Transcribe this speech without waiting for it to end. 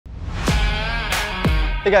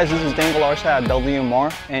Hey guys, this is Dan Galarza at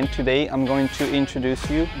WMR, and today I'm going to introduce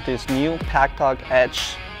you this new Packtalk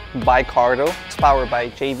Edge by Cardo. It's powered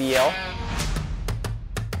by JBL.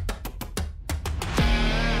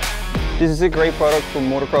 This is a great product for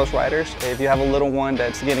motocross riders. If you have a little one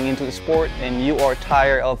that's getting into the sport and you are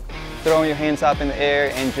tired of throwing your hands up in the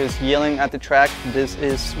air and just yelling at the track, this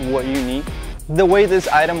is what you need. The way this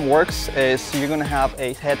item works is you're gonna have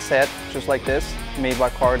a headset just like this, made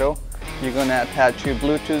by Cardo. You're gonna attach your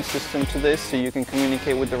Bluetooth system to this so you can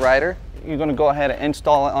communicate with the rider. You're gonna go ahead and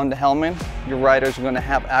install it on the helmet. Your riders are gonna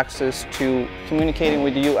have access to communicating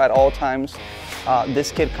with you at all times.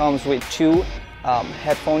 This kit comes with two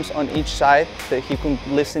headphones on each side that he can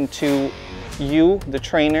listen to you, the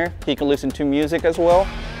trainer. He can listen to music as well,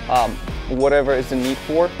 whatever is the need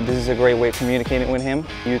for. This is a great way of communicating with him.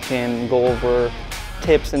 You can go over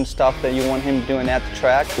tips and stuff that you want him doing at the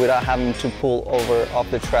track without having to pull over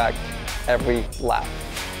off the track every lap.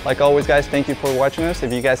 Like always guys, thank you for watching us.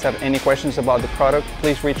 If you guys have any questions about the product,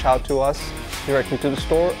 please reach out to us directly to the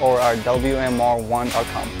store or our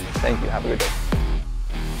WMR1.com. Thank you, have a good day.